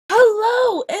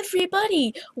Hello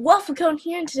everybody, Wafflecone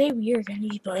here, and today we are going to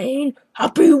be playing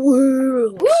Happy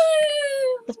World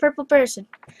with Purple Person.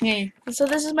 Yeah. And so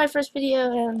this is my first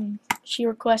video, and she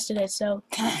requested it, so...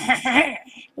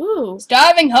 Ooh.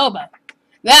 Starving hobo.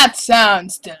 That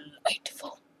sounds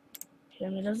delightful.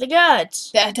 Pyramid of the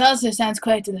Gods. That also sounds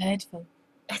quite delightful.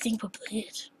 I think we'll play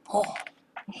it. Oh.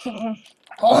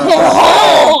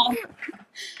 Oh.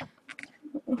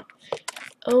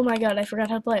 Oh my god, I forgot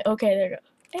how to play. Okay, there you go.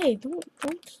 Hey, don't.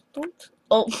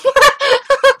 Oh.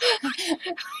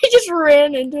 I just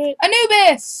ran into it.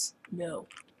 Anubis! No.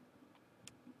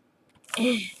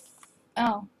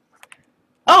 Oh.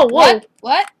 Oh, whoa.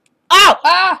 What? Ow!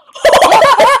 Ah!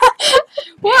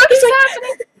 What is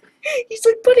happening? He's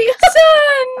like putting a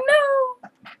Son, no!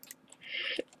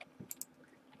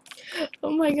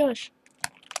 Oh my gosh.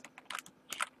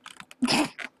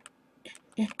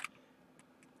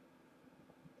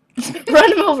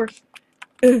 Run him over.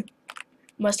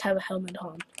 Must have a helmet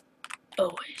on.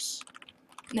 Always.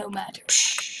 No matter.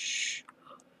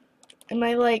 Am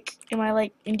I like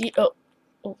indeed? Oh.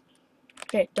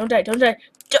 Okay, don't die.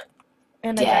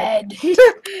 And Dead. I died.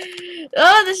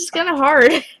 Oh, this is kind of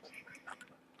hard.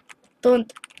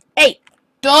 Don't. Hey.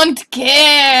 Don't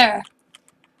care.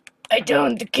 I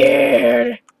don't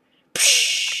care.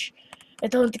 I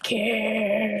don't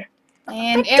care.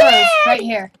 And arrows right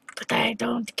here. But I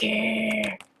don't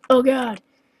care. Oh god.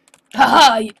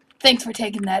 Haha, thanks for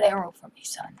taking that arrow from me,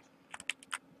 son.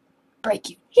 Break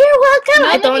you. You're welcome.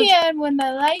 I None don't. of you, when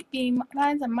the light beam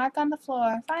finds a mark on the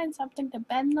floor, find something to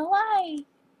bend the light.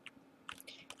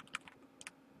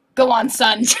 Go on,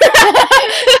 son.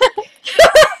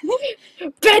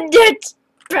 Bend it.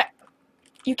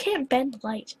 You can't bend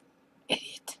light.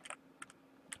 Idiot.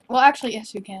 Well, actually,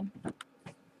 yes, you can.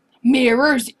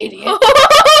 Mirrors, idiot.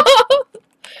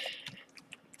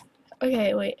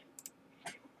 Okay, wait.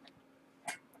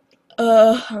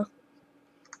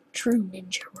 True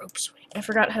ninja rope swing. I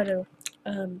forgot how to,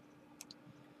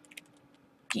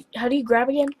 how do you grab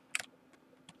again?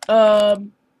 My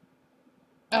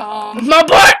My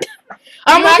butt!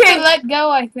 I'm have okay! to let go,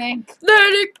 I think.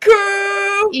 Let it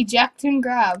go! Eject and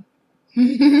grab.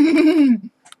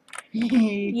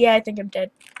 Yeah, I think I'm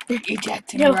dead.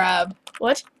 Eject and No. grab.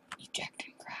 What? Eject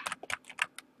and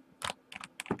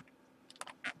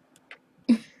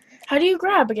grab. How do you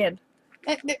grab again?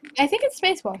 I think it's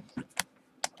spacebar.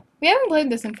 We haven't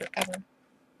played this in forever.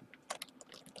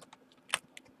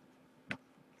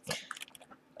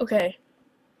 Okay.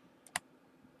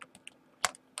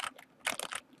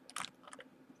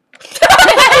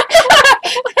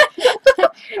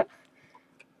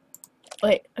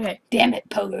 Wait, okay. Damn it,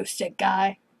 pogo stick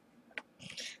guy.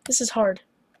 This is hard.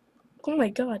 Oh my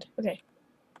god. Okay.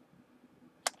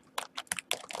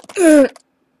 Oh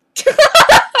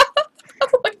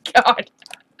my god.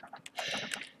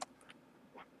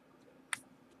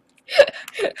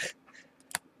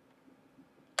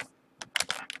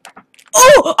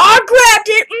 Oh! I grabbed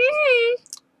it!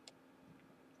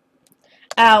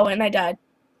 Ow, and I died.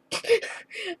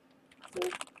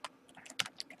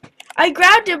 I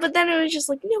grabbed it, but then it was just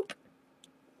like, nope.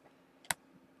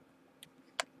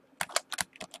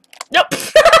 Nope.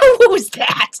 What was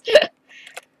that?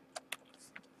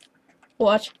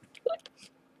 Watch.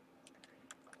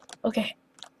 Okay.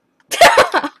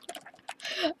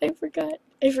 I forgot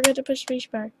to push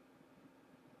spacebar.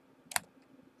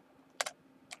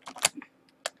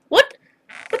 What?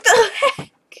 What the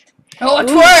heck? Oh, Ooh,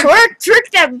 twerk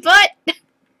that butt.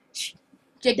 Shake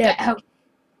Yeah. that out.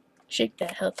 Shake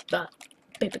that healthy butt.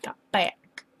 Baby got back.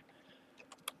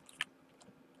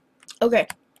 Okay.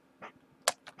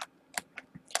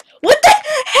 What the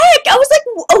heck? I was like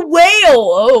a whale.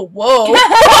 Oh, whoa.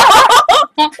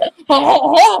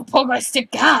 Oh, pogo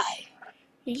stick guy.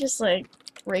 He just like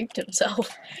raped himself.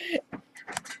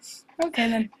 Okay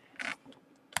then.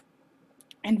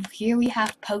 And here we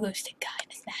have pogo stick guy in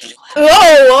his natural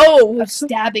habitat Oh, of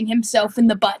stabbing himself in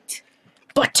the butt.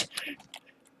 But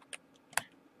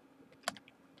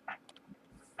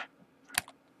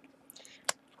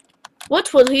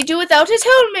what will he do without his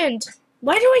helmet?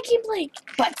 Why do I keep like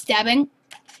Butt stabbing.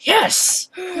 yes?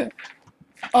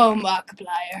 Oh,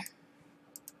 Markiplier.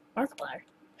 Markiplier.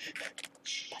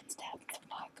 Butt stab for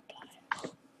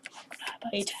Markiplier.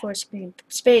 Wait for screen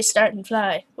space, start and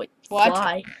fly. Wait, What?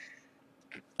 fly.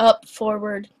 Up,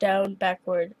 forward, down,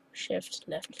 backward, shift,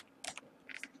 left.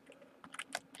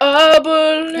 I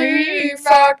believe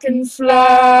I can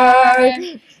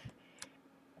fly.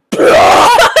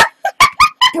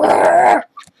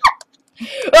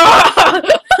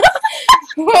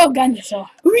 Oh, dinosaur.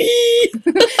 Wee!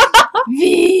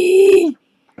 V.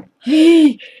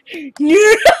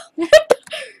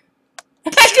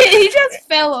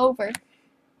 fell over.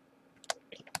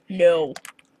 No.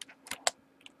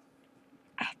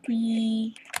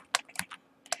 Happy.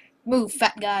 Move,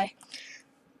 fat guy.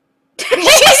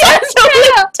 She's so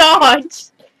dodge.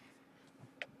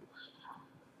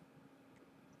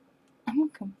 I'm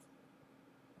okay.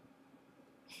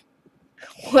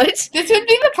 What? This would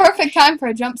be the perfect time for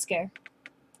a jump scare.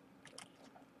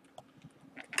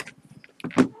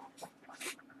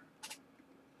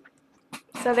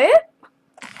 Is that it?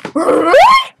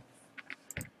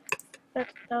 That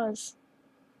was.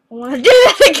 I want to do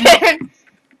that again.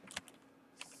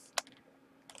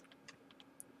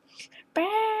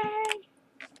 Bang.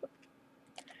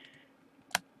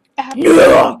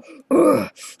 No.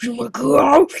 You want to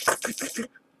go?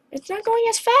 It's not going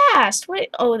as fast. Wait.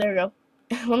 Oh, there we go.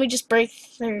 Let me just break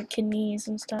their kidneys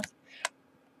and stuff.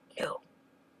 No.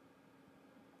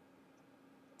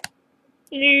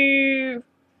 No.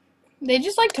 They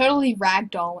just like totally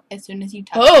ragdoll as soon as you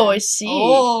touch Oh, them. I see.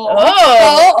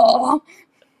 Oh.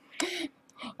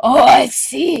 Oh, I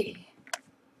see.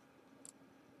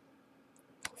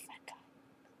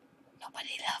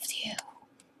 Nobody loves you.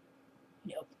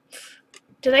 Nope.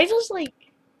 Did I just like?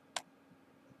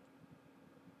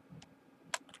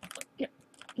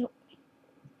 No.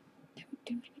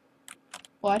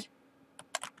 What?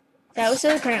 That was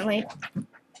it apparently.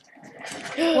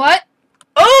 What?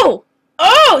 Oh!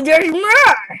 Oh, there's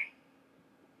more!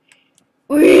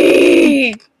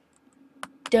 Wee!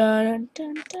 Dun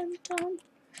dun dun dun.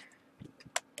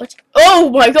 What?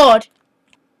 Oh my god!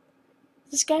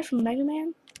 This guy from Mega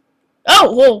Man?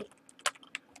 Oh, whoa!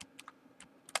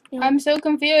 Yeah. I'm so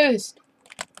confused.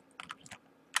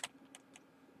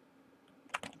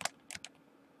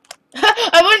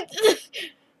 I went.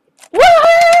 Woo!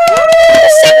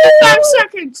 75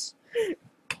 seconds!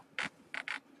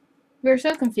 We're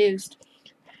so confused.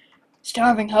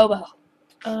 Starving hobo.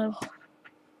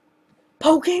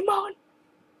 Pokemon?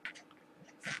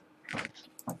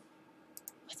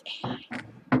 What's AI?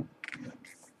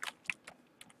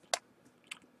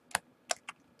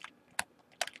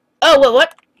 Oh,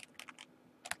 what?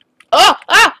 Oh!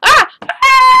 Ah! Ah!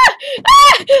 Ah!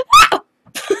 Ah! Ah!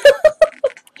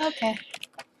 Okay.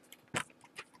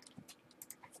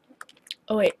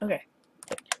 Oh, wait, okay.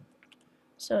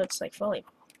 So it's like volleyball.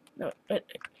 No, no.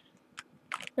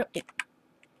 No.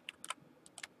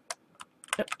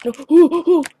 Ooh, ooh,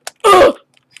 ooh. Oh!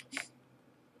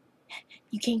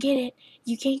 You can't get it.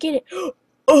 You can't get it.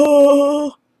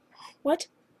 Oh! What?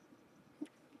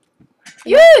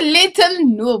 You little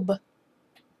noob.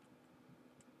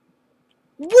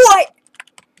 What?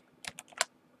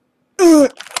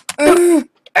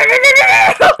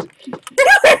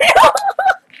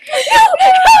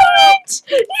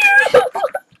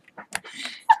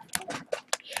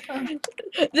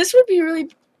 This would be really.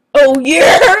 Oh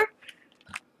yeah!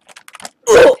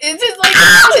 This is like the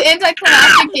most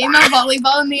anticlimactic game of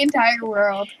volleyball in the entire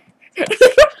world.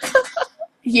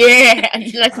 Yeah,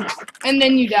 exactly. And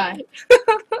then you die.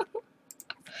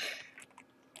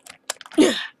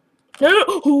 No, no,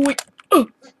 oh, wait. Oh,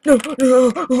 no,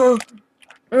 no.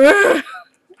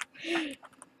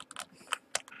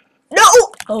 No!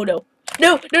 Oh no.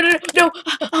 No, no, no, no.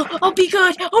 I'll be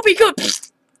good. I'll be good.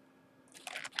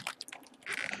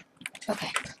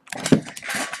 Okay.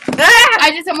 Ah!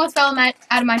 I just almost fell out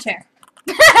of my chair.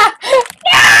 No!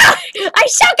 I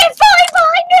suck at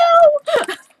volleyball.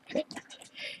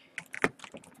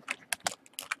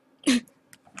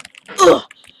 No!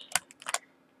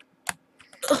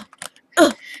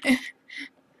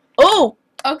 Oh!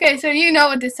 Okay, so you know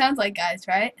what this sounds like, guys,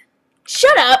 right?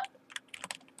 Shut up!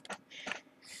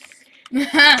 Come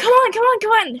on, come on,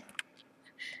 come on!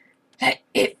 Let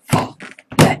it fall.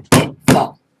 Let it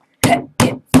fall. Let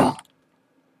it fall.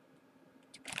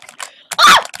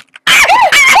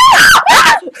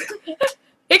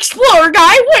 Explorer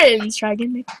guy wins! Try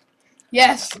again, maybe.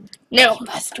 Yes. No. You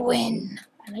must win.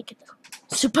 I like it though.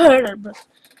 Superb.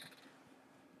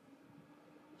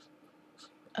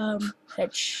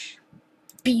 H.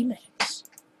 B-Max.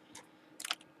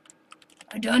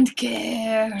 I don't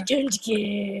care. I don't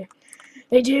care.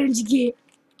 I don't care.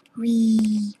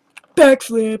 Wee.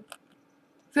 Backflip.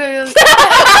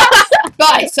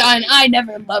 Bye, son. I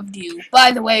never loved you.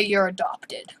 By the way, you're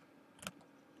adopted.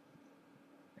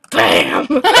 Bam!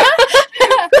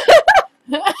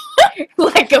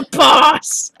 Like a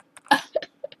boss.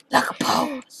 Like a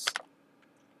pose.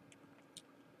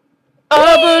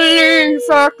 I believe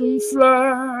I can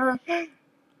fly.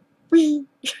 Wee.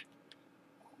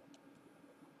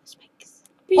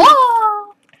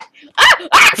 Whoa! Ah!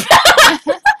 Ah!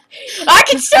 I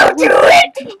can still do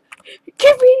it!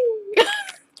 Give me.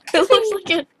 It looks like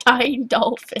a dying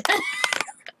dolphin.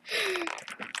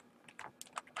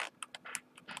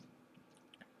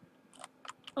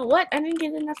 Oh, what? I didn't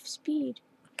get enough speed.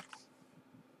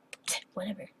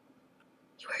 Whatever.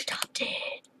 You were adopted.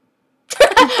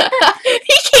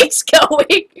 He keeps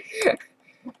going.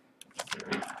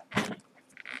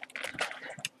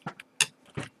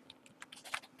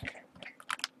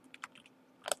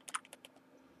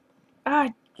 Ah,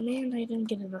 man, I didn't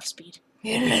get enough speed.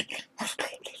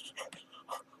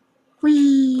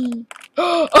 Whee!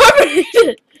 Oh, I made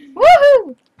it!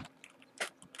 Woohoo!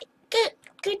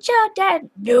 Good job, Dad.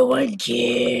 No one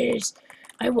cares.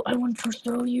 I want to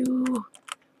throw you.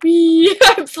 Whee!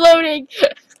 I'm floating.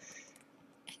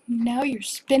 Now you're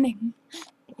spinning.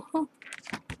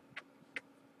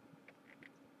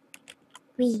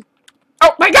 Whee!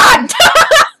 Oh my God!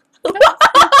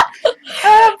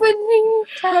 Happening,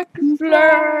 fucking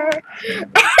Blur.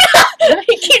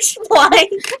 He keeps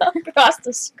flying across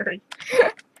the screen.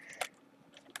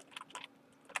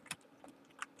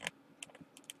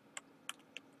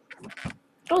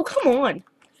 Oh, come on.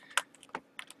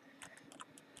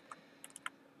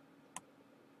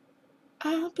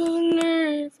 I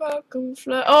believe I can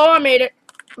fly. Oh, I made it.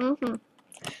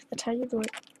 That's how you do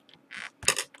it.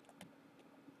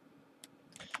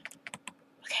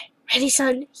 Okay, ready,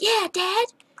 son? Yeah, Dad.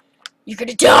 You're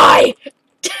gonna die.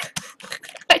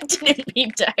 I didn't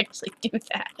mean to actually do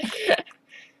that.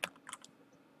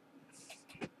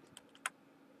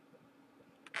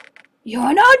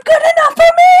 You're not good enough for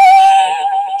me!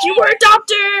 You were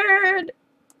adopted.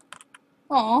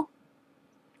 Aw. Oh,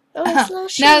 it's a little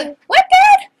Now, short. what,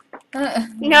 Dad?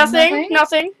 Nothing.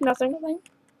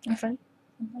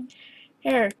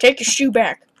 Here, take your shoe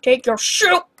back. Take your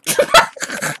shoe.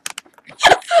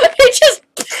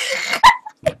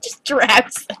 It just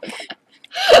grabs them.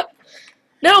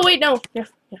 No, wait, no. Yeah.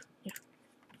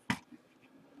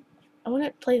 I want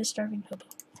to play the starving hobo.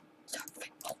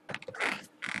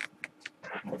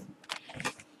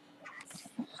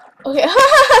 Okay.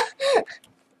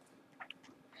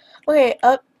 Okay,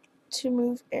 up to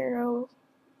move arrow.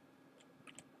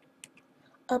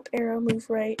 Up arrow, move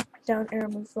right. Down arrow,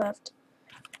 move left.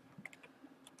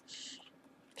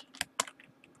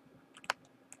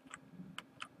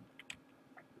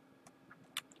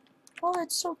 Oh,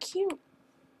 that's so cute.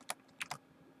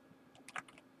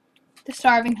 The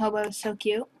starving hobo is so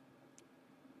cute.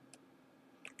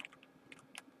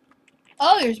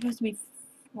 Oh, you're supposed to be...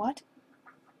 What?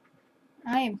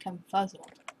 I am confuzzled.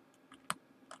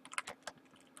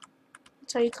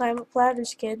 That's how you climb up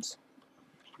ladders, kids.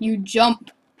 You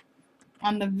jump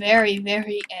on the very,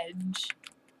 very edge.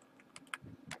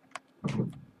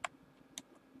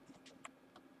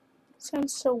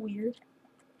 Sounds so weird.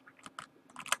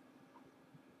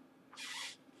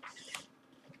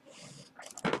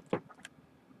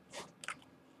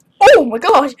 Oh my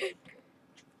god!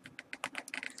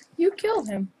 You killed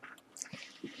him.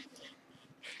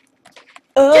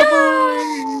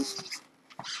 Oh,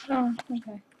 Oh,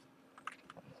 okay.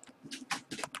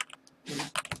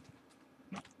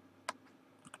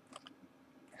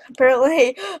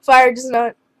 apparently, fire does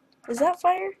not. Is that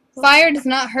fire? Fire does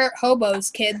not hurt hobos,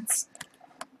 kids.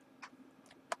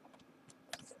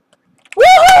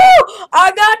 Woohoo!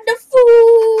 I got the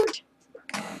food!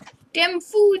 Damn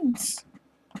foods.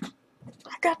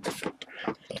 I got the food.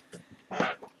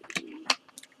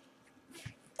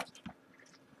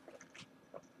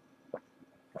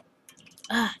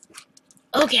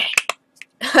 Okay.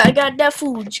 I got the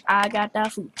foods.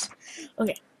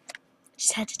 Okay.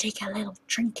 Just had to take a little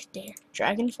drink there.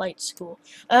 Dragon Flight School.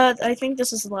 I think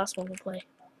this is the last one we'll play.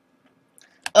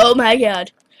 Oh my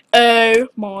god. Oh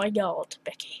my god,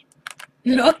 Becky.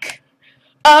 Look.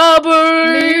 I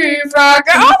believe I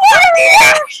can.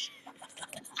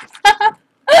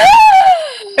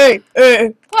 Hey.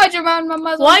 Why'd you run my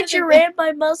muzzle? Why'd you ram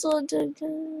my muzzle into...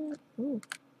 Ooh.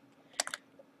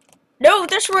 No,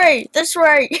 this way!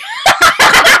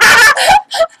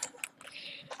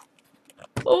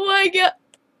 Oh my god.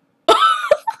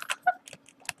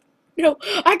 No,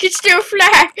 I can still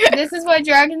fly. This is why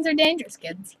dragons are dangerous,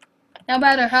 kids. No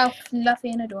matter how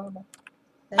fluffy and adorable.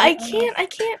 I can't,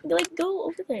 like, go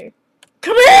over there.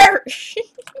 Come here!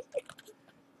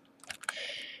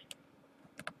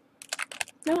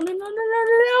 No.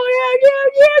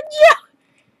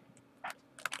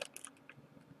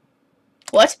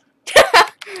 What?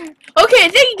 Okay,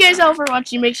 thank you guys all for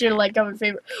watching. Make sure to like, comment,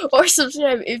 favorite, or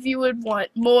subscribe if you would want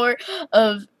more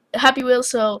of Happy Wheels.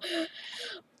 So,